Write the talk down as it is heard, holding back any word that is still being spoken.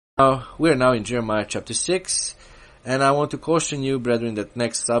We are now in Jeremiah chapter 6, and I want to caution you, brethren, that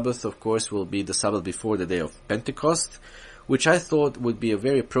next Sabbath, of course, will be the Sabbath before the day of Pentecost, which I thought would be a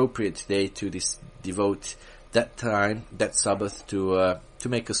very appropriate day to devote that time, that Sabbath, to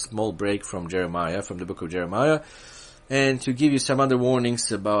make a small break from Jeremiah, from the book of Jeremiah, and to give you some other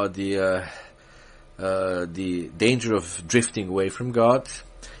warnings about the danger of drifting away from God.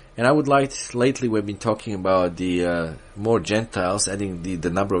 And I would like, lately we've been talking about the more Gentiles, adding the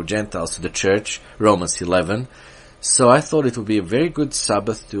number of Gentiles to the church, Romans 11. So I thought it would be a very good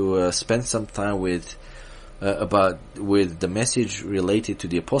Sabbath to spend some time with the message related to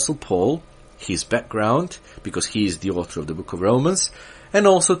the Apostle Paul, his background, because he is the author of the book of Romans, and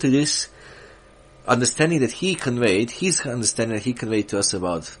also to this understanding that he conveyed to us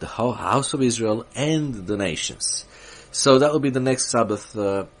about the house of Israel and the nations. So that will be the next Sabbath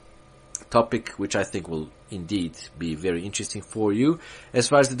topic, which I think will indeed be very interesting for you. As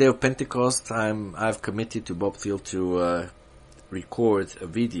far as the day of Pentecost, I've committed to Bob Field to record a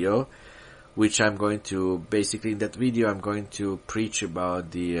video, which I'm going to, basically in that video I'm going to preach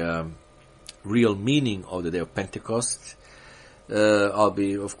about the real meaning of the day of Pentecost. I'll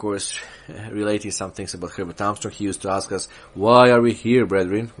be, of course, relating some things about Herbert Armstrong. He used to ask us, why are we here,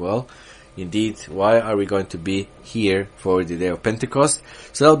 brethren? Well, indeed, why are we going to be here for the day of Pentecost?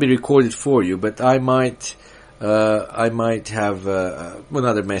 So that'll be recorded for you, but I might have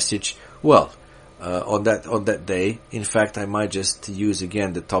another message. Well, on that day, in fact, I might just use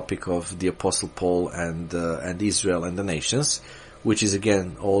again the topic of the Apostle Paul and Israel and the nations, which is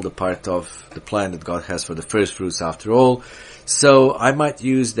again all the part of the plan that God has for the first fruits after all. So I might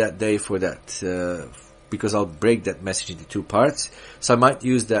use that day for that, because I'll break that message into two parts. So I might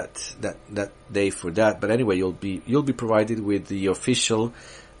use that day for that. But anyway, you'll be provided with the official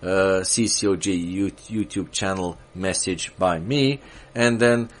CCOG YouTube channel message by me, and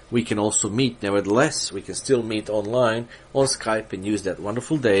then we can also meet. Nevertheless, we can still meet online on Skype and use that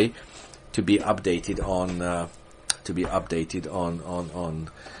wonderful day to be updated on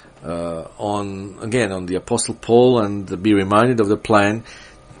the Apostle Paul, and be reminded of the plan.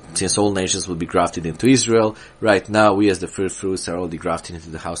 Since all nations will be grafted into Israel, right now we as the first fruits are already grafted into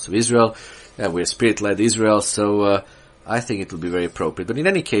the house of Israel. We're Spirit-led Israel, so I think it will be very appropriate. But in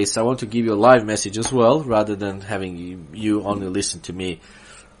any case, I want to give you a live message as well, rather than having you only listen to me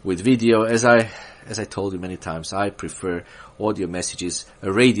with video. As I told you many times, I prefer audio messages,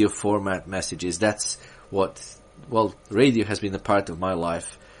 radio format messages. That's radio has been a part of my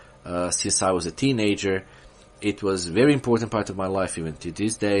life since I was a teenager. It was a very important part of my life even to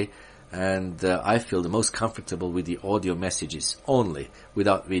this day, and I feel the most comfortable with the audio messages only,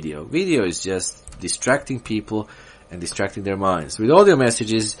 without video. Video is just distracting people and distracting their minds. With audio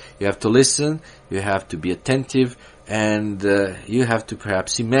messages, you have to listen, you have to be attentive, and you have to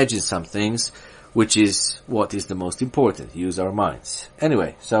perhaps imagine some things, which is what is the most important. Use our minds.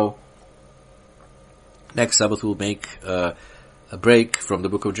 Anyway, so next Sabbath we'll make a break from the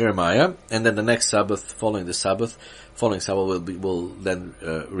book of Jeremiah, and then the next Sabbath, following Sabbath will then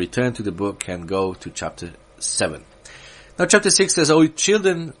return to the book and go to chapter 7. Now chapter 6 says, O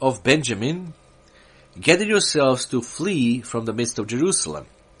children of Benjamin, gather yourselves to flee from the midst of Jerusalem.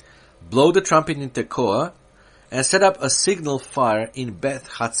 Blow the trumpet in Tekoa, and set up a signal fire in Beth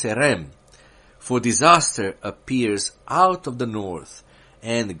Hatzerem, for disaster appears out of the north,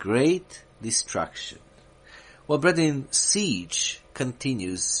 and great destruction. Well, brethren, siege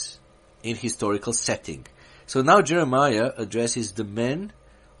continues in historical setting. So now Jeremiah addresses the men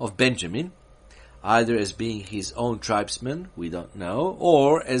of Benjamin, either as being his own tribesmen, we don't know,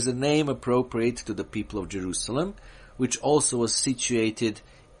 or as a name appropriate to the people of Jerusalem, which also was situated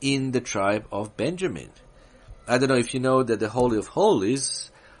in the tribe of Benjamin. I don't know if you know that the Holy of Holies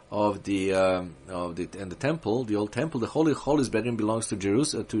of the temple, the old temple, the Holy of Holies, brethren, belongs to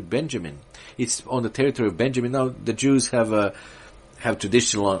Jerusalem, to Benjamin. It's on the territory of Benjamin. Now the Jews have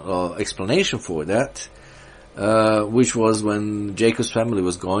traditional explanation for that, which was when Jacob's family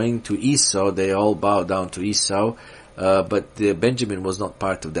was going to Esau, they all bowed down to Esau, but Benjamin was not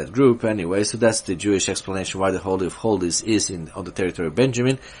part of that group anyway. So that's the Jewish explanation why the Holy of Holies is on the territory of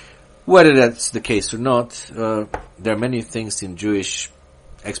Benjamin. Whether that's the case or not, there are many things in Jewish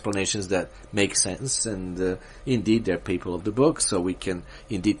explanations that make sense, and indeed they're people of the book, so we can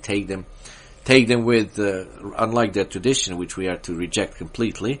indeed take them with, unlike their tradition, which we are to reject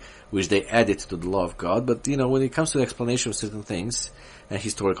completely, which they added to the law of God. But when it comes to the explanation of certain things and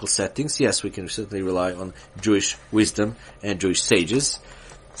historical settings, yes, we can certainly rely on Jewish wisdom and Jewish sages.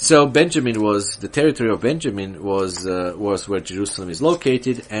 So the territory of Benjamin was where Jerusalem is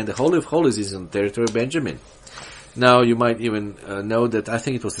located, and the Holy of Holies is on the territory of Benjamin. Now you might even know that I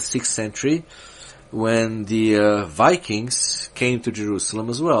think it was the 6th century when the Vikings came to Jerusalem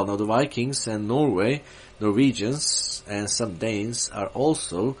as well. Now the Vikings and Norwegians and some Danes are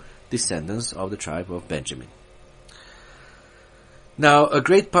also descendants of the tribe of Benjamin. Now, a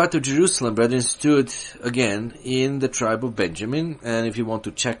great part of Jerusalem, brethren, stood again in the tribe of Benjamin, and if you want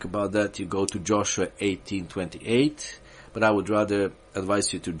to check about that, you go to Joshua 18:28, but I would rather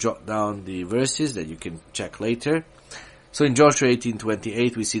advise you to jot down the verses that you can check later. So in Joshua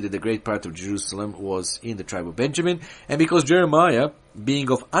 18:28, we see that the great part of Jerusalem was in the tribe of Benjamin, and because Jeremiah,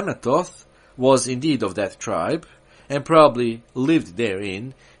 being of Anathoth, was indeed of that tribe, and probably lived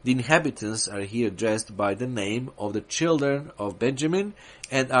therein, the inhabitants are here addressed by the name of the children of Benjamin,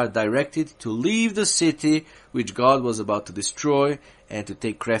 and are directed to leave the city which God was about to destroy, and to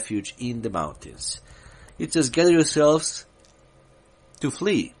take refuge in the mountains. It says, gather yourselves to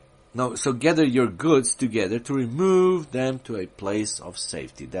flee. Now, so gather your goods together to remove them to a place of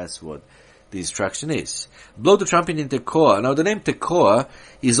safety. That's what the instruction is. Blow the trumpet in Tekoa. Now, the name Tekoa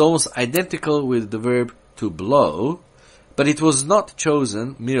is almost identical with the verb to blow, but it was not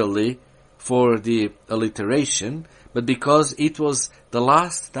chosen merely for the alliteration, but because it was the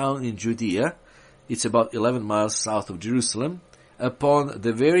last town in Judea. It's about 11 miles south of Jerusalem, upon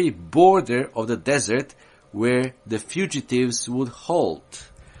the very border of the desert where the fugitives would halt.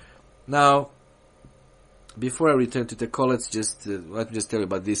 Now, before I return to Tekoa, let me just tell you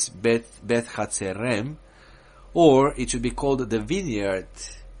about this Beth Hatzerem, or it should be called the Vineyard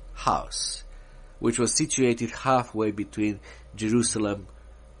House, which was situated halfway between Jerusalem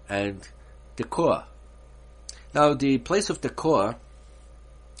and Tekoa. Now, the place of Tekoa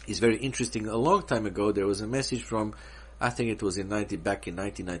is very interesting. A long time ago, there was a message from, I think it was back in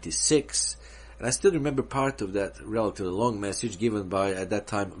 1996, and I still remember part of that relatively long message given by, at that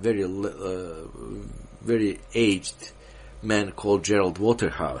time, very aged man called Gerald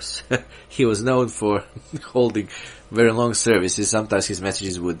Waterhouse. He was known for holding very long services. Sometimes his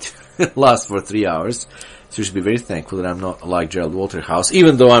messages would last for 3 hours. So you should be very thankful that I'm not like Gerald Waterhouse,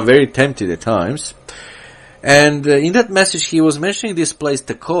 even though I'm very tempted at times. And in that message, he was mentioning this place,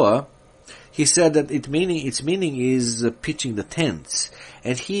 Tekoa. He said that its meaning is pitching the tents.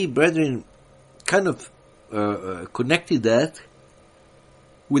 And he, brethren, kind of connected that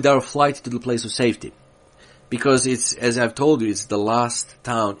with our flight to the place of safety. Because it's, as I've told you, it's the last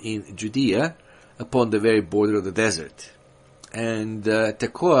town in Judea upon the very border of the desert. And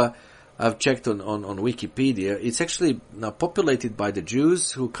Tekoa, I've checked on Wikipedia, it's actually now populated by the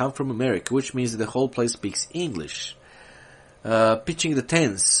Jews who come from America, which means that the whole place speaks English. Pitching the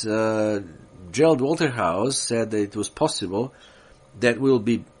tents, Gerald Waterhouse said that it was possible that we'll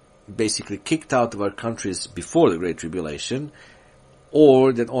be basically kicked out of our countries before the Great Tribulation,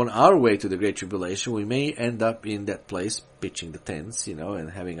 or that on our way to the Great Tribulation, we may end up in that place, pitching the tents, and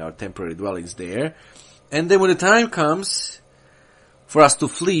having our temporary dwellings there. And then when the time comes for us to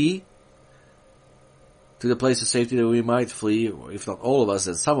flee to the place of safety, that we might flee, or if not all of us,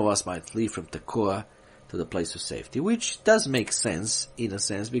 then some of us might flee from Tekoa to the place of safety, which does make sense, in a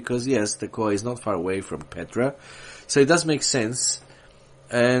sense, because yes, Tekoa is not far away from Petra, so it does make sense.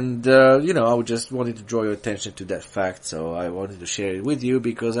 And, I would just wanted to draw your attention to that fact, so I wanted to share it with you,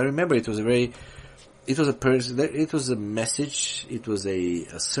 because I remember it was a message, it was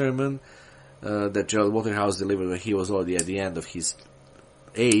a sermon, that Gerald Waterhouse delivered when he was already at the end of his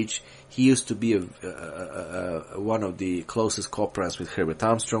age. He used to be one of the closest cooperants with Herbert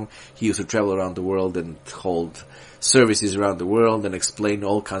Armstrong. He used to travel around the world and hold services around the world and explain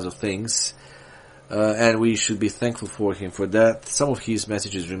all kinds of things. And we should be thankful for him for that. Some of his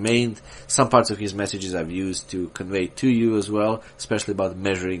messages remained. Some parts of his messages I've used to convey to you as well, especially about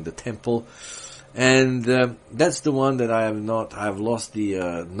measuring the temple. And that's the one that I've lost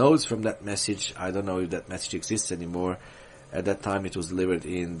the notes from that message. I don't know if that message exists anymore. At that time it was delivered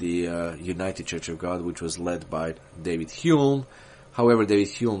in the United Church of God, which was led by David Hume. However, David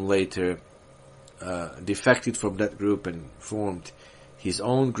Hume later defected from that group and formed his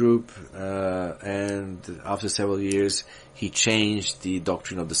own group, and after several years he changed the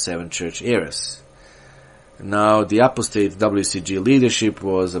doctrine of the 7 church eras. Now, the apostate WCG leadership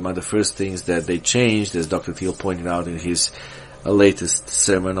was among the first things that they changed, as Dr. Thiel pointed out in his latest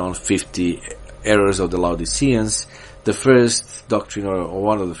sermon on 50 errors of the Laodiceans. The first doctrine, or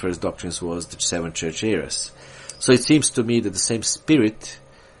one of the first doctrines, was the 7 church eras. So it seems to me that the same spirit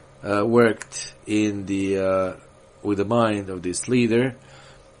worked in with the mind of this leader,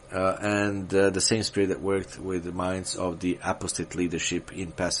 and the same spirit that worked with the minds of the apostate leadership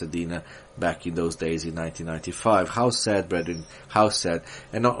in Pasadena back in those days in 1995. How sad, brethren, how sad.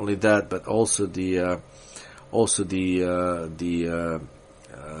 And not only that, but also the Also the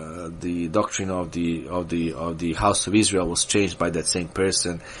doctrine of the house of Israel was changed by that same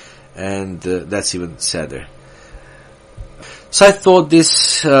person, and that's even sadder. So I thought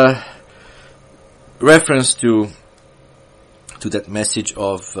this reference to that message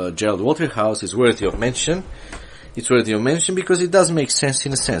of Gerald Waterhouse is worthy of mention. It's worthy of mention because it does make sense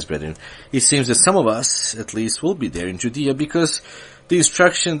in a sense, brethren. It seems that some of us, at least, will be there in Judea because the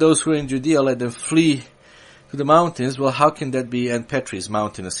instruction, those who are in Judea, let them flee to the mountains. Well, how can that be? And Petra is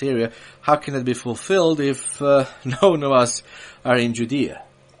mountainous area. How can that be fulfilled if none of us are in Judea?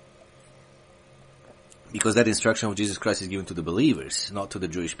 Because that instruction of Jesus Christ is given to the believers, not to the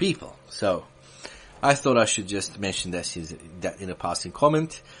Jewish people. So, I thought I should just mention that in a passing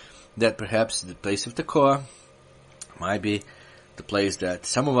comment, that perhaps the place of Tekoa might be the place that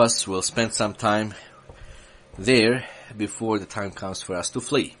some of us will spend some time there before the time comes for us to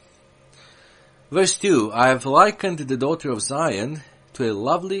flee. Verse 2, I have likened the daughter of Zion to a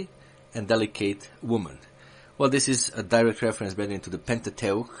lovely and delicate woman. Well, this is a direct reference better into the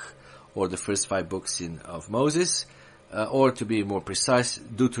Pentateuch, or the first 5 books of Moses, or to be more precise,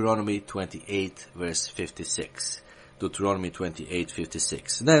 Deuteronomy 28 verse 56. Deuteronomy 28,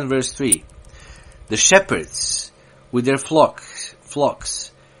 56. Then verse 3, the shepherds with their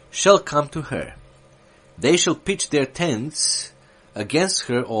flocks shall come to her. They shall pitch their tents against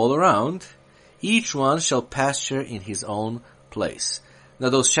her all around. Each one shall pasture in his own place. Now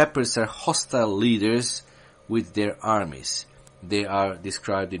those shepherds are hostile leaders with their armies. They are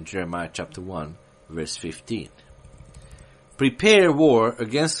described in Jeremiah chapter 1 verse 15. Prepare war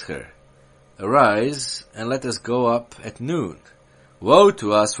against her. Arise and let us go up at noon. Woe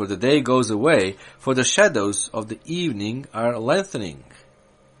to us, for the day goes away, for the shadows of the evening are lengthening.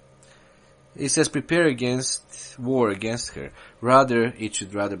 It says, prepare against war against her. It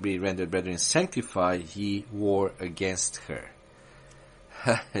should rather be rendered, brethren, sanctify ye war against her.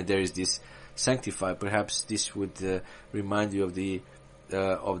 There is this sanctify. Perhaps this would remind you of the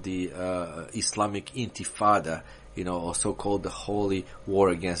Islamic Intifada, also called the holy war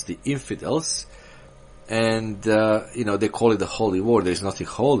against the infidels. And, they call it the holy war. There's nothing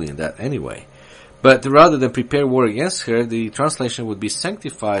holy in that anyway. But rather than prepare war against her, the translation would be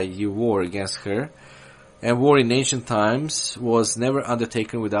sanctify ye war against her. And war in ancient times was never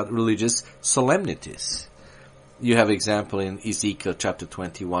undertaken without religious solemnities. You have example in Ezekiel chapter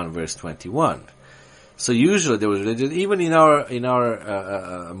 21 verse 21. So usually there was religion, even in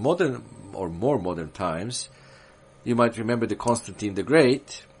our modern or more modern times. You might remember the Constantine the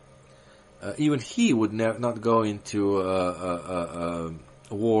Great. Even he would not go into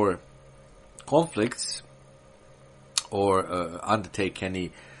war conflicts or undertake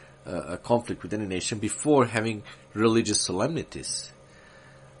any conflict with any nation before having religious solemnities.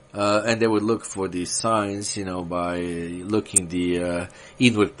 And they would look for these signs, by looking the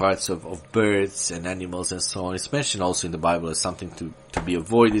inward parts of birds and animals and so on. It's mentioned also in the Bible as something to be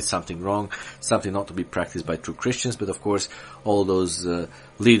avoided, something wrong, something not to be practiced by true Christians. But of course, all those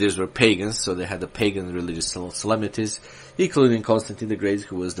leaders were pagans, so they had the pagan religious solemnities, including Constantine the Great,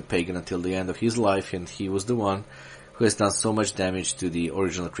 who was the pagan until the end of his life, and he was the one who has done so much damage to the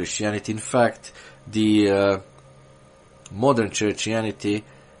original Christianity. In fact, the modern churchianity,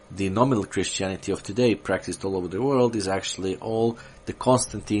 the nominal Christianity of today, practiced all over the world, is actually all the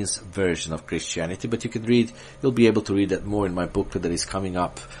Constantine's version of Christianity. But you'll be able to read that more in my booklet that is coming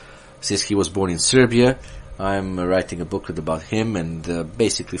up. Since he was born in Serbia, I'm writing a booklet about him and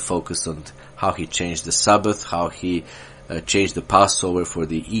basically focused on how he changed the Sabbath, how he changed the Passover for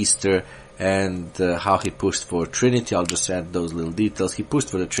the Easter, and how he pushed for Trinity. I'll just add those little details. He pushed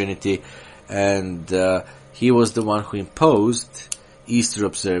for the Trinity, and he was the one who imposed Easter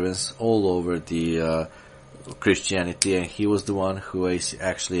observance all over the Christianity, and he was the one who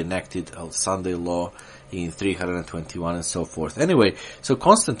actually enacted a Sunday law in 321 and so forth. Anyway, so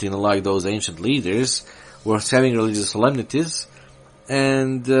Constantine, like those ancient leaders, was having religious solemnities,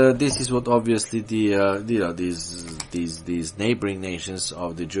 and this is what obviously these neighboring nations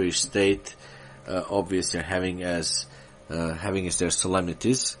of the Jewish state obviously are having as their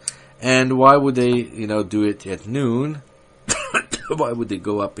solemnities. And why would they, do it at noon? Why would they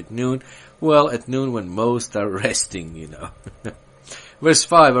go up at noon? Well, at noon when most are resting, Verse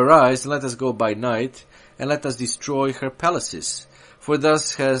 5, arise, and let us go by night, and let us destroy her palaces. For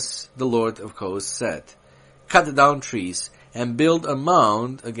thus has the Lord of hosts said, cut down trees, and build a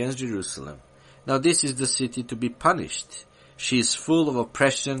mound against Jerusalem. Now this is the city to be punished. She is full of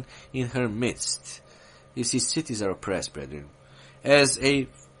oppression in her midst. You see, cities are oppressed, brethren. As a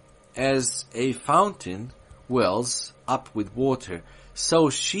fountain wells up with water, so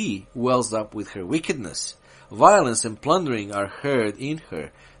she wells up with her wickedness. Violence and plundering are heard in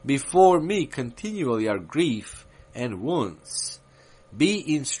her. Before me continually are grief and wounds.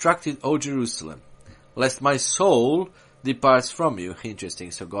 Be instructed, O Jerusalem, lest my soul departs from you.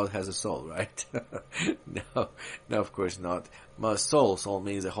 Interesting. So God has a soul, right? No, of course not. My soul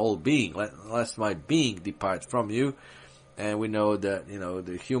means the whole being. Lest my being depart from you. And we know that,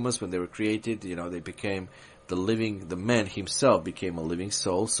 the humans, when they were created, they became the man himself became a living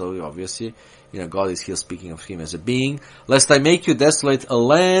soul. So obviously, God is here speaking of him as a being. Lest I make you desolate, a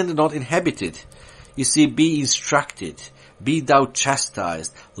land not inhabited. You see, be instructed. Be thou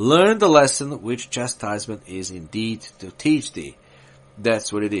chastised. Learn the lesson which chastisement is indeed to teach thee.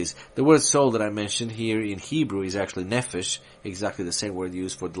 That's what it is. The word soul that I mentioned here in Hebrew is actually nephesh, exactly the same word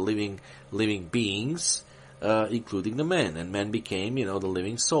used for the living beings, including the man. And man became, the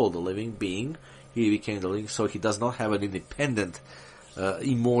living soul, the living being. He became the living soul. He does not have an independent,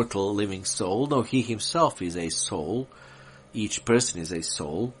 immortal living soul. No, he himself is a soul. Each person is a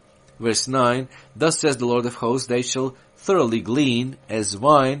soul. Verse 9, thus says the Lord of hosts, they shall thoroughly glean as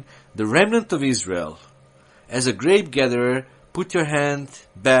wine the remnant of Israel. As a grape gatherer, put your hand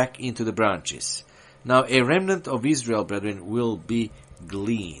back into the branches. Now a remnant of Israel, brethren, will be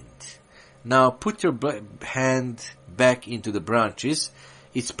gleaned. Now put your hand back into the branches.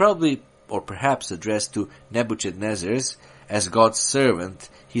 It's probably or perhaps addressed to Nebuchadnezzar as God's servant.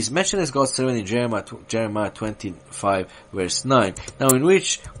 He's mentioned as God's servant in Jeremiah 25 verse 9. Now in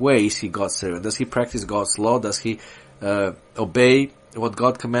which way is he God's servant? Does he practice God's law? Does he obey what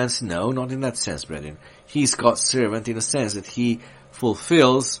God commands? No, not in that sense, brethren. He's God's servant in the sense that he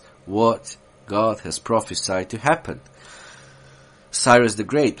fulfills what God has prophesied to happen. Cyrus the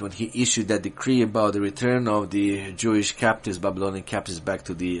Great, when he issued that decree about the return of the Jewish captives, Babylonian captives back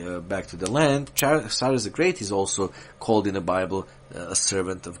to the land, Cyrus the Great is also called in the Bible a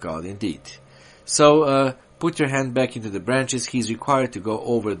servant of God indeed. So put your hand back into the branches. He's required to go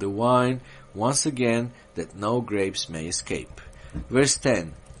over the wine once again, that no grapes may escape. Verse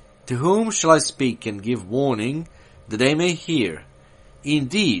 10, to whom shall I speak and give warning, that they may hear?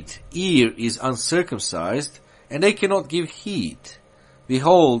 Indeed, ear is uncircumcised, and they cannot give heed.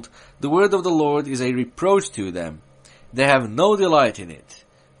 Behold, the word of the Lord is a reproach to them. They have no delight in it.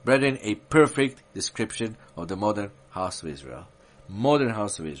 Brethren, a perfect description of the modern house of Israel. Modern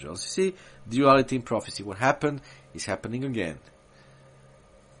house of Israel. You see, duality in prophecy. What happened is happening again.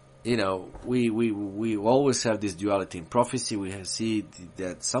 We always have this duality in prophecy. We see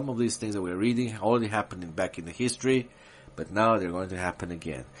that some of these things that we're reading already happened back in the history, but now they're going to happen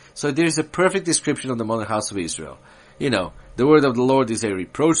again. So there's a perfect description of the modern house of Israel. The word of the Lord is a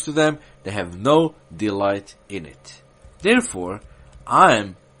reproach to them. They have no delight in it. Therefore, I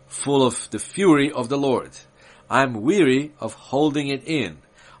am full of the fury of the Lord. I am weary of holding it in.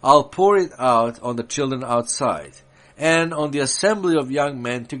 I'll pour it out on the children outside, and on the assembly of young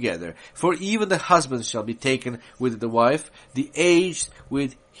men together. For even the husband shall be taken with the wife, the aged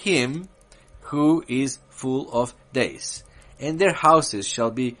with him who is full of days. And their houses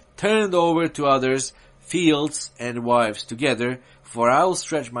shall be turned over to others, fields and wives together, for I will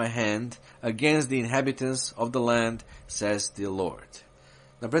stretch my hand against the inhabitants of the land, says the Lord.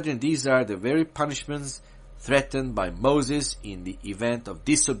 Now, brethren, these are the very punishments threatened by Moses in the event of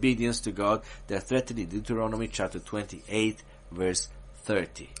disobedience to God. They're threatened in Deuteronomy chapter 28, verse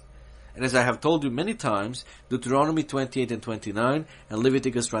 30. And as I have told you many times, Deuteronomy 28 and 29 and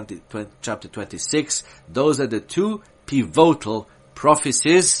Leviticus chapter 26, those are the two pivotal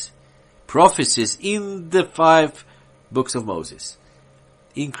prophecies in the 5 books of Moses.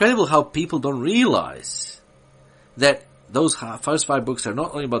 Incredible how people don't realize that those first 5 books are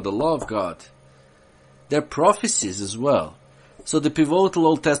not only about the law of God, they're prophecies as well. So the pivotal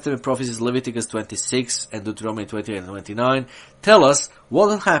Old Testament prophecies, Leviticus 26 and Deuteronomy 28 and 29, tell us what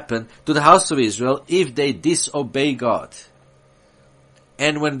will happen to the house of Israel if they disobey God.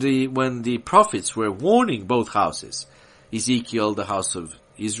 And when the prophets were warning both houses, Ezekiel, the house of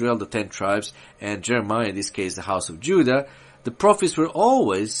Israel, the 10 tribes, and Jeremiah, in this case, the house of Judah, the prophets were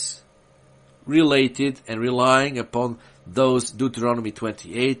always related and relying upon those Deuteronomy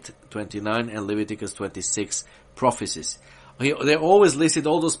 28, 29, and Leviticus 26 prophecies. They always listed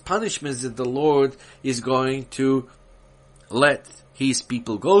all those punishments that the Lord is going to let His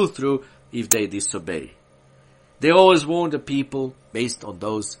people go through if they disobey. They always warned the people based on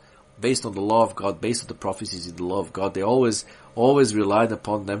the law of God, based on the prophecies in the law of God. They always relied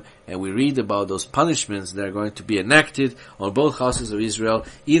upon them, and we read about those punishments that are going to be enacted on both houses of Israel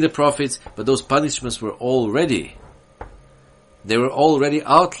in the prophets, but those punishments were already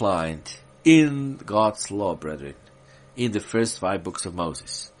outlined in God's law, brethren, in the first 5 books of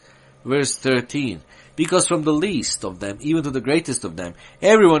Moses. Verse 13, Because from the least of them, even to the greatest of them,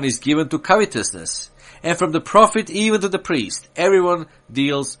 everyone is given to covetousness. And from the prophet even to the priest, everyone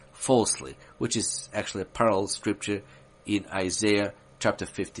deals falsely. Which is actually a parallel scripture in Isaiah chapter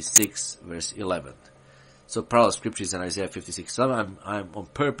 56, verse 11. So parallel scriptures in Isaiah 56. So I'm on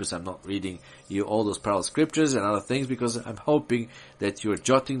purpose, I'm not reading you all those parallel scriptures and other things because I'm hoping that you're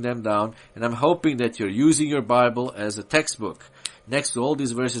jotting them down and I'm hoping that you're using your Bible as a textbook. Next to all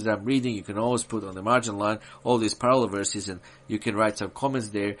these verses that I'm reading, you can always put on the margin line all these parallel verses and you can write some comments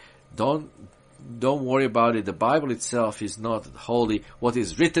there. Don't worry about it. The Bible itself is not holy. What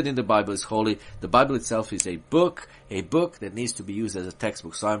is written in the Bible is holy. The Bible itself is a book that needs to be used as a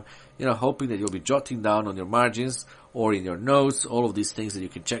textbook. So I'm, hoping that you'll be jotting down on your margins or in your notes all of these things that you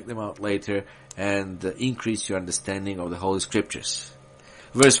can check them out later and increase your understanding of the Holy Scriptures.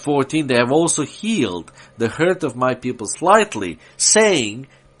 Verse 14, they have also healed the hurt of my people slightly, saying,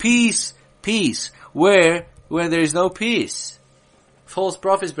 peace, peace, when there is no peace. False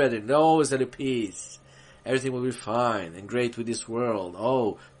prophets, brethren, always at peace. Everything will be fine and great with this world.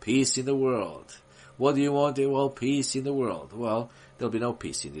 Oh, peace in the world. What do you want? Well, peace in the world. Well, there'll be no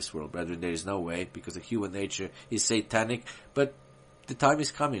peace in this world, brethren. There is no way because the human nature is satanic. But the time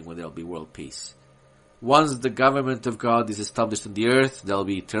is coming when there'll be world peace. Once the government of God is established on the earth, there'll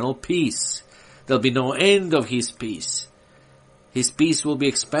be eternal peace. There'll be no end of His peace. His peace will be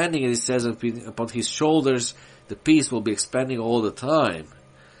expanding, and it says upon His shoulders, the peace will be expanding all the time.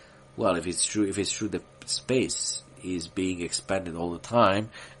 Well, if it's true that space is being expanded all the time,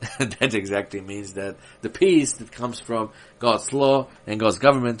 that exactly means that the peace that comes from God's law and God's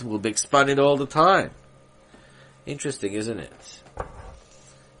government will be expanded all the time. Interesting, isn't it?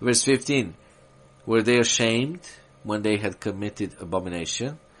 Verse 15. Were they ashamed when they had committed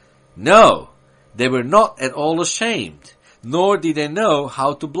abomination? No, they were not at all ashamed, nor did they know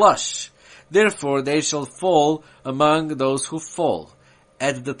how to blush. Therefore they shall fall among those who fall.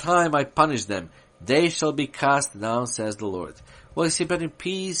 At the time I punish them, they shall be cast down, says the Lord. Well, you see, but in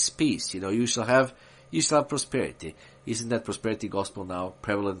peace, you shall have prosperity. Isn't that prosperity gospel now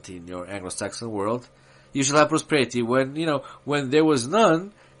prevalent in your Anglo-Saxon world? You shall have prosperity when there was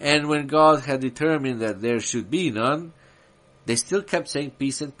none, and when God had determined that there should be none, they still kept saying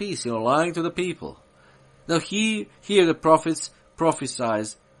peace and peace, lying to the people. Now here the prophets prophesied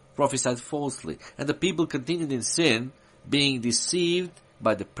falsely, and the people continued in sin, being deceived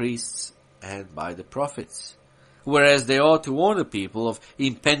by the priests and by the prophets. Whereas they ought to warn the people of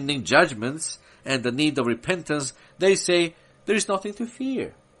impending judgments and the need of repentance, they say there is nothing to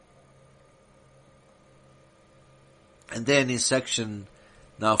fear. And then in section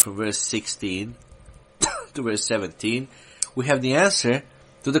now from verse 16 to verse 17, we have the answer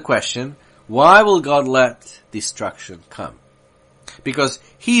to the question, why will God let destruction come? Because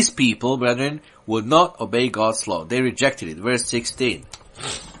His people, brethren, would not obey God's law. They rejected it. Verse 16.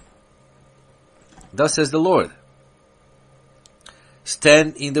 Thus says the Lord,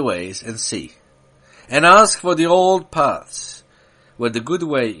 stand in the ways and see, and ask for the old paths, where the good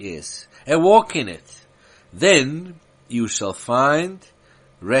way is, and walk in it. Then you shall find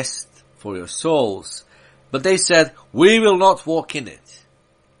rest for your souls. But they said, we will not walk in it.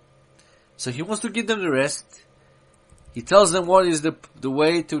 So He wants to give them the rest. He tells them what is the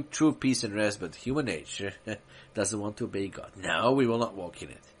way to true peace and rest, but human nature doesn't want to obey God. No, we will not walk in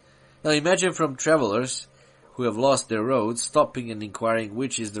it. Now imagine from travelers who have lost their roads, stopping and inquiring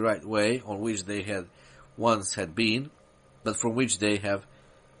which is the right way on which they had once had been, but from which they have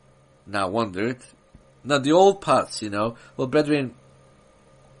now wandered. Now the old paths, well, brethren,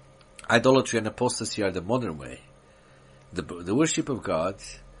 idolatry and apostasy are the modern way. The worship of God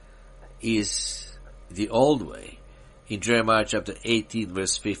is the old way. In Jeremiah chapter 18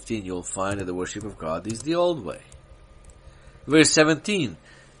 verse 15 you'll find that the worship of God is the old way. Verse 17,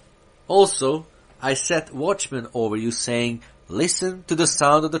 also I set watchmen over you, saying, listen to the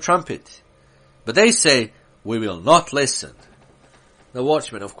sound of the trumpet. But they say, we will not listen. The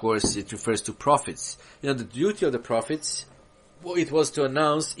watchmen, of course, it refers to prophets. The duty of the prophets, it was to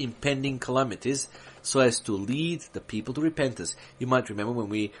announce impending calamities so as to lead the people to repentance. You might remember when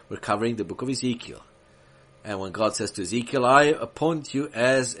we were covering the book of Ezekiel. And when God says to Ezekiel, I appoint you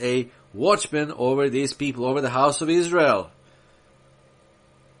as a watchman over these people, over the house of Israel.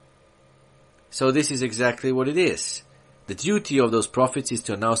 So this is exactly what it is. The duty of those prophets is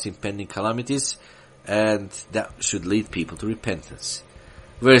to announce impending calamities, and that should lead people to repentance.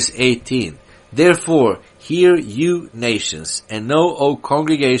 Verse 18, therefore hear you nations, and know, O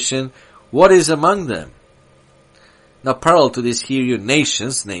congregation, what is among them. Now parallel to this, hear you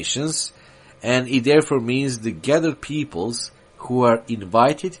nations, and it therefore means the gathered peoples who are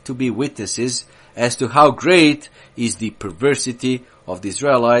invited to be witnesses as to how great is the perversity of the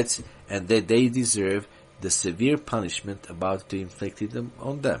Israelites, and that they deserve the severe punishment about to be inflicted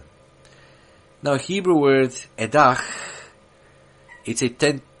on them. Now, Hebrew word edach, it's a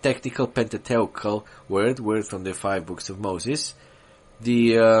technical Pentateuchal word from the 5 books of Moses.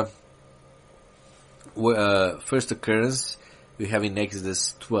 The first occurrence we have in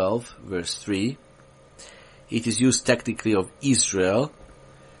Exodus 12, verse 3. It is used technically of Israel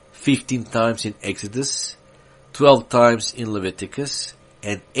 15 times in Exodus, 12 times in Leviticus,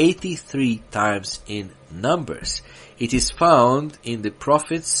 and 83 times in Numbers. It is found in the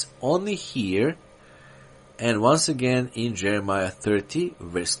prophets only here, and once again in Jeremiah 30,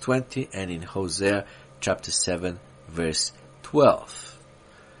 verse 20, and in Hosea chapter 7, verse 12.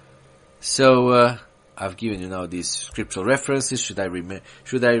 So, I've given you now these scriptural references. Should I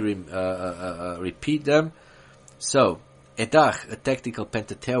repeat them? So, edach, a technical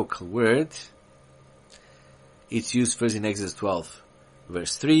Pentateuchal word. It's used first in Exodus 12,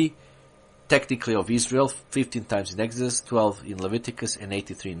 verse 3. Technically of Israel, 15 times in Exodus, 12 in Leviticus, and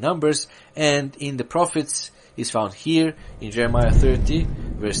 83 in Numbers. And in the prophets is found here in Jeremiah 30,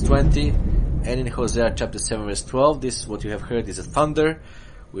 verse 20, and in Hosea chapter 7, verse 12. This, what you have heard, is a thunder.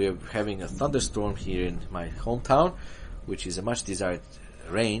 We are having a thunderstorm here in my hometown, which is a much desired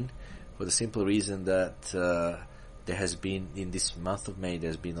rain, for the simple reason that there has been, in this month of May,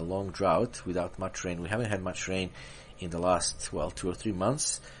 there's been a long drought without much rain. We haven't had much rain in the last, 2 or 3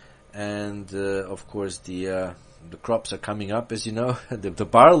 months. And, of course, the crops are coming up, as you know. the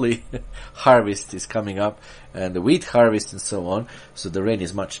barley harvest is coming up, and the wheat harvest and so on. So the rain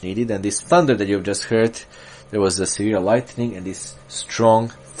is much needed. And this thunder that you've just heard, there was a severe lightning and this strong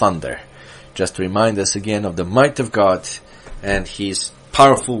thunder. Just to remind us again of the might of God and His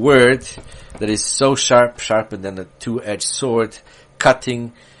powerful word that is so sharp, sharper than a two-edged sword,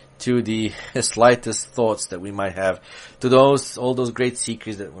 cutting to the slightest thoughts that we might have, to all those great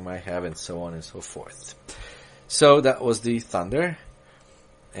secrets that we might have, and so on and so forth. So that was the thunder,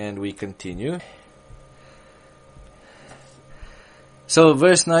 and we continue. So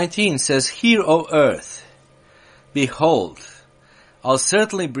verse 19 says, "Hear, O earth, behold, I'll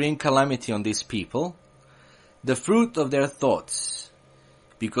certainly bring calamity on this people, the fruit of their thoughts,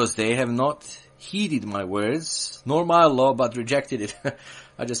 because they have not heeded my words, nor my law, but rejected it."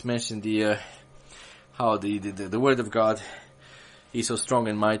 I just mentioned how the word of God is so strong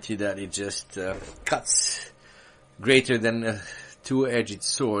and mighty that it just cuts greater than a two-edged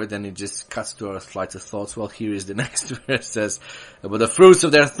sword, and it just cuts to our flights of thoughts. Well, here is the next verse, says, "But the fruits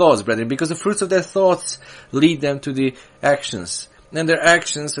of their thoughts, brethren," because the fruits of their thoughts lead them to the actions. And their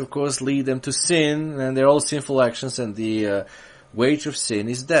actions, of course, lead them to sin, and they're all sinful actions, and the wage of sin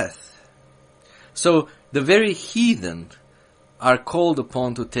is death. So the very heathen are called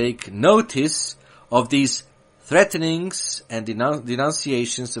upon to take notice of these threatenings and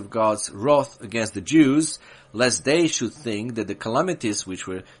denunciations of God's wrath against the Jews, lest they should think that the calamities which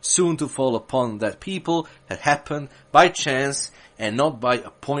were soon to fall upon that people had happened by chance and not by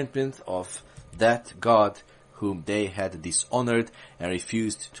appointment of that God whom they had dishonored and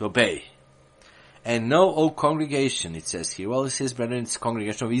refused to obey. "And know, O congregation," it says here, well, it says, brethren, it's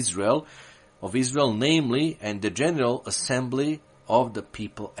congregation of Israel, namely, and the general assembly of the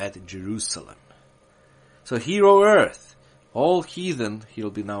people at Jerusalem. So hear, O earth, all heathen. Here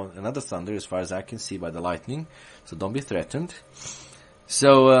will be now another thunder, as far as I can see by the lightning, so don't be threatened.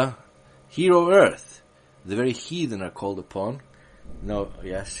 So, hear, O earth, the very heathen are called upon. No,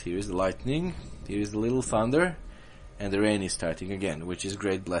 yes, here is the lightning, here is the little thunder, and the rain is starting again, which is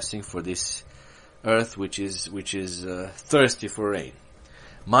great blessing for this earth, which is thirsty for rain.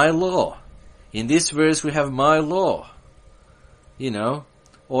 My law. In this verse we have my law,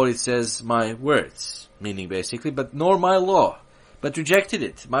 or it says my words, meaning basically, but nor my law, but rejected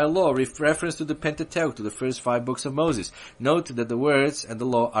it. My law, reference to the Pentateuch, to the first 5 books of Moses. Note that the words and the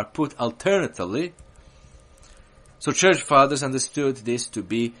law are put alternatively. So church fathers understood this to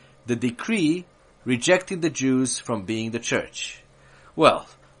be the decree rejecting the Jews from being the church. Well,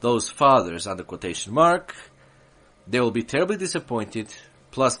 those fathers, under quotation mark, they will be terribly disappointed.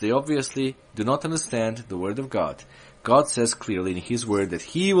 Plus, they obviously do not understand the word of God. God says clearly in His word that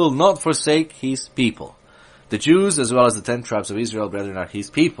He will not forsake His people. The Jews, as well as the 10 tribes of Israel, brethren, are His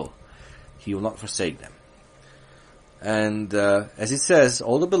people. He will not forsake them. And as it says,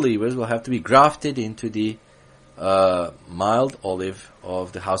 all the believers will have to be grafted into the mild olive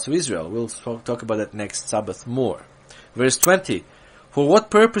of the house of Israel. We'll talk about that next Sabbath more. Verse 20, "For what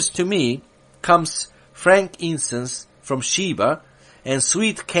purpose to me comes frankincense from Sheba, and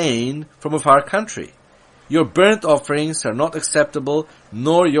sweet cane from a far country? Your burnt offerings are not acceptable,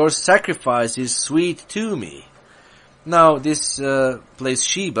 nor your sacrifices sweet to me. Now, this place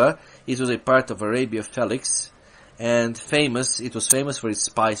Sheba, it was a part of Arabia Felix, and it was famous for its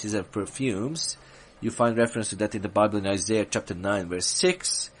spices and perfumes. You find reference to that in the Bible in Isaiah chapter 9, verse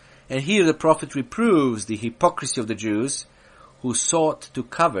 6. And here the prophet reproves the hypocrisy of the Jews, who sought to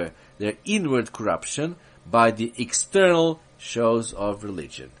cover their inward corruption by the external shows of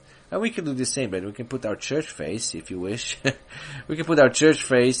religion. And we can do the same, but we can put our church face, if you wish. We can put our church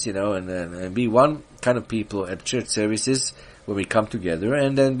face, and be one kind of people at church services when we come together,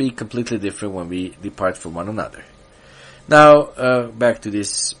 and then be completely different when we depart from one another. Now, back to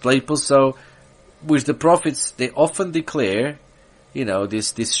this people. So, which the prophets, they often declare,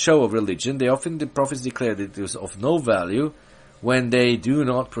 this show of religion, the prophets declare that it is of no value when they do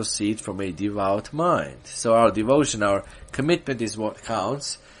not proceed from a devout mind. So our devotion, our commitment is what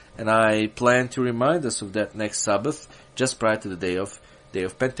counts. And I plan to remind us of that next Sabbath, just prior to the day of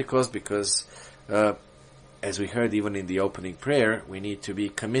Pentecost, because as we heard even in the opening prayer, we need to be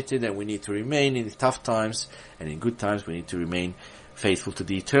committed and we need to remain in tough times, and in good times we need to remain faithful to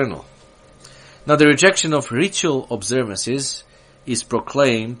the eternal. Now, the rejection of ritual observances is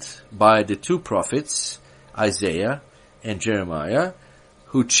proclaimed by the two prophets, Isaiah and Jeremiah,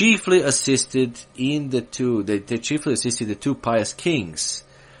 who chiefly assisted the two pious kings.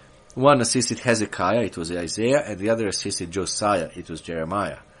 One assisted Hezekiah, it was Isaiah, and the other assisted Josiah, it was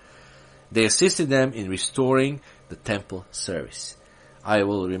Jeremiah. They assisted them in restoring the temple service. I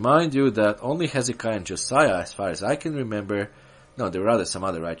will remind you that only Hezekiah and Josiah, as far as I can remember, there were some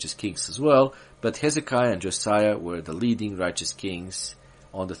other righteous kings as well, but Hezekiah and Josiah were the leading righteous kings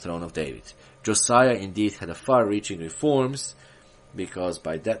on the throne of David. Josiah indeed had a far-reaching reforms, because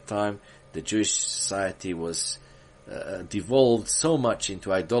by that time the Jewish society was devolved so much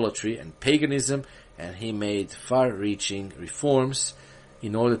into idolatry and paganism, and he made far-reaching reforms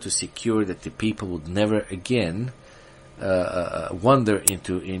in order to secure that the people would never again wander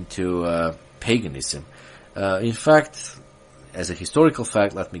into paganism. In fact, as a historical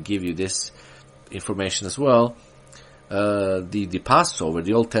fact, let me give you this information as well. The Passover,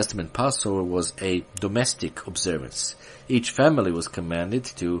 the Old Testament Passover, was a domestic observance. Each family was commanded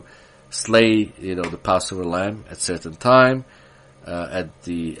to slay, the Passover lamb at certain time, at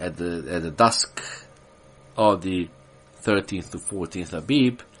the dusk of the 13th to 14th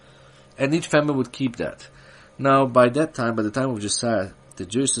Abib, and each family would keep that. Now, by the time of Josiah, the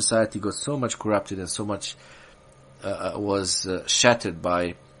Jewish society got so much corrupted and so much was shattered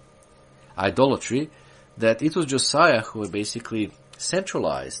by idolatry, that it was Josiah who basically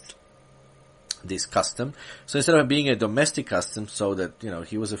centralized this custom. So instead of being a domestic custom, so that,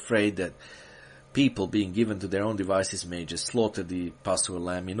 he was afraid that people being given to their own devices may just slaughter the Passover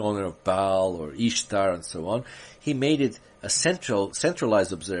lamb in honor of Baal or Ishtar and so on, he made it a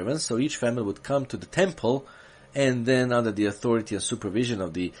centralized observance, so each family would come to the temple, and then under the authority and supervision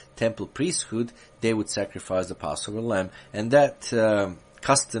of the temple priesthood, they would sacrifice the Passover lamb. And that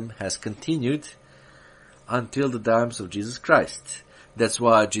custom has continued until the times of Jesus Christ. That's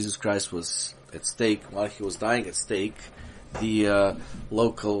why Jesus Christ was at stake. While he was dying at stake, the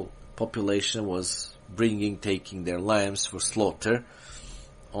local population was taking their lambs for slaughter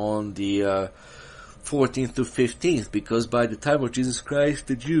on the 14th to 15th, because by the time of Jesus Christ,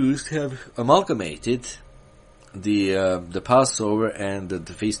 the Jews have amalgamated the Passover and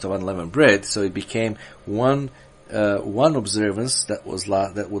the Feast of Unleavened Bread, so it became one observance that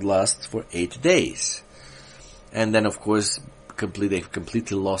would last for 8 days. And then, of course, they've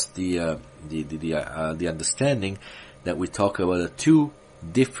completely lost the understanding that we talk about two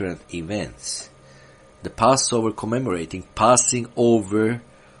different events. The Passover commemorating passing over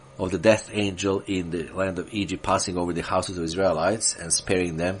of the death angel in the land of Egypt, passing over the houses of Israelites and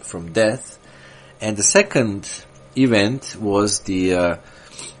sparing them from death. And the second event was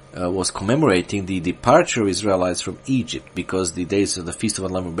commemorating the departure of Israelites from Egypt, because the days of the Feast of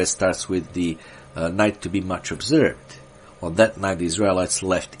Unleavened Bread starts with the night to be much observed. On that night, the Israelites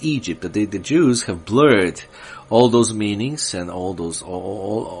left Egypt. The Jews have blurred all those meanings and all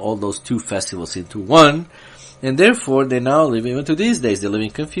those two festivals into one, and therefore they now live, even to these days, they live in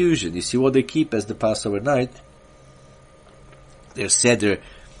confusion. You see what they keep as the Passover night? Their Seder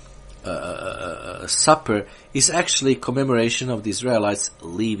supper is actually commemoration of the Israelites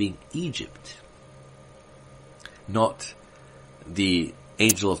leaving Egypt, not the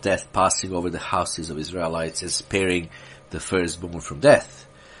angel of death passing over the houses of Israelites and sparing the firstborn from death.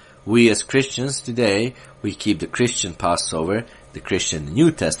 We as Christians today, we keep the Christian Passover, the Christian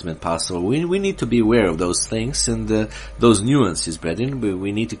New Testament Passover, we need to be aware of those things and those nuances, brethren.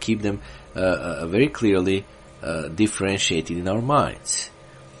 We need to keep them very clearly differentiated in our minds.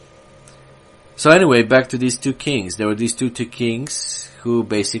 So anyway, back to these two kings. There were these two kings who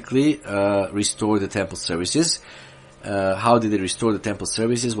basically restored the temple services. How did they restore the temple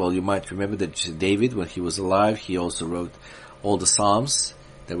services? Well, you might remember that David, when he was alive, he also wrote all the Psalms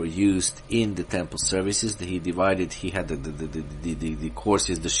that were used in the temple services. He had the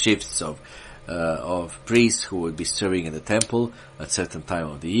courses, the shifts of priests who would be serving in the temple at a certain time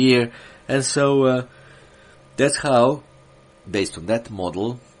of the year. And so, that's how, based on that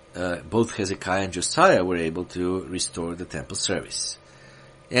model, both Hezekiah and Josiah were able to restore the temple service.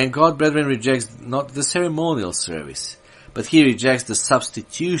 And God, brethren, rejects not the ceremonial service, but He rejects the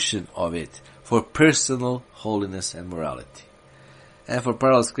substitution of it for personal holiness and morality. And for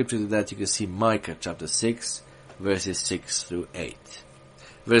parallel scripture to that, you can see Micah chapter 6, verses 6 through 8.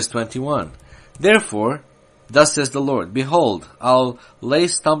 Verse 21. Therefore, thus says the Lord, behold, I'll lay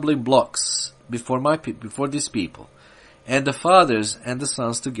stumbling blocks before this people, and the fathers and the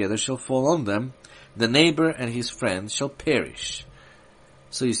sons together shall fall on them, the neighbor and his friend shall perish.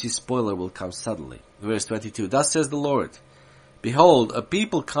 So you see, spoiler will come suddenly. Verse 22, thus says the Lord, behold, a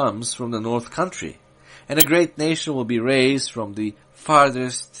people comes from the north country, and a great nation will be raised from the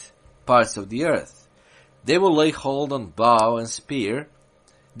farthest parts of the earth. They will lay hold on bow and spear.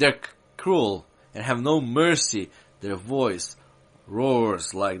 They're cruel and have no mercy. Their voice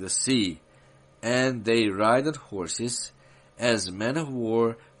roars like the sea, and they ride on horses as men of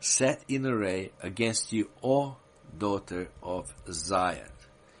war set in array against you, O daughter of Zion.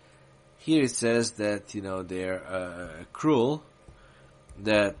 Here it says that, they're cruel,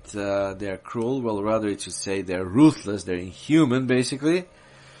 they're cruel. Well, rather it should say they're ruthless, they're inhuman, basically.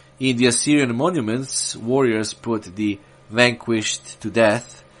 In the Assyrian monuments, warriors put the vanquished to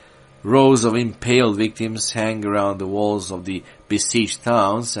death. Rows of impaled victims hang around the walls of the besieged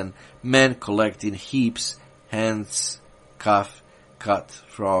towns, and men collect in heaps hands cut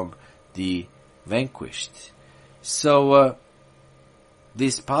from the vanquished. So,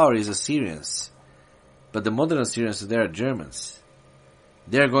 this power is Assyrians. But the modern Assyrians, they are Germans.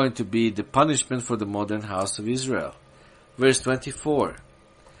 They are going to be the punishment for the modern house of Israel. Verse 24.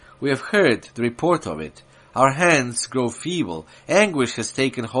 We have heard the report of it. Our hands grow feeble. Anguish has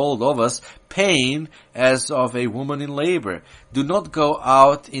taken hold of us. Pain as of a woman in labor. Do not go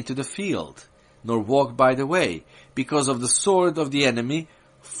out into the field, nor walk by the way. Because of the sword of the enemy,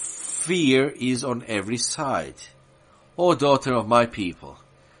 fear is on every side. O daughter of my people,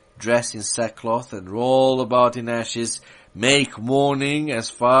 dress in sackcloth and roll about in ashes. Make mourning as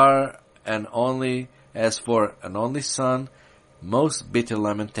far and only as for an only son, most bitter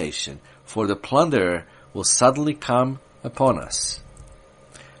lamentation. For the plunderer will suddenly come upon us.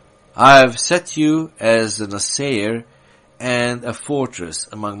 I have set you as an assayer and a fortress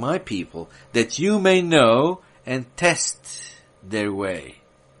among my people, that you may know and test their way.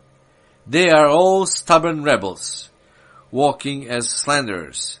 They are all stubborn rebels, walking as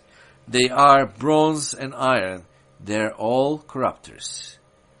slanderers. They are bronze and iron. They're all corrupters.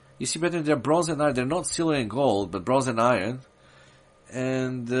 You see, brethren, they're bronze and iron. They're not silver and gold, but bronze and iron.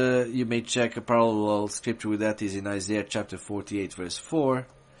 And you may check a parallel scripture with that is in Isaiah chapter 48, verse 4.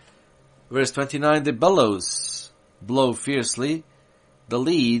 Verse 29, the bellows blow fiercely. The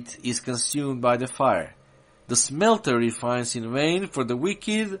lead is consumed by the fire. The smelter refines in vain, for the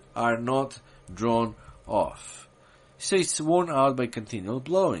wicked are not drawn off. So it's worn out by continual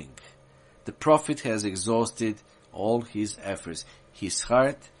blowing. The prophet has exhausted all his efforts. His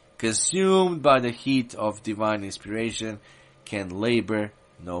heart, consumed by the heat of divine inspiration, can labor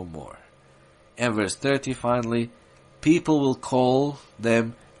no more. And verse 30 finally, people will call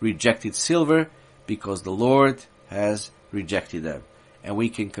them rejected silver because the Lord has rejected them. And we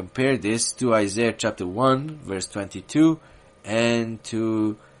can compare this to Isaiah chapter 1 verse 22 and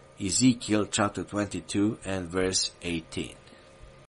to Ezekiel chapter 22 and verse 18.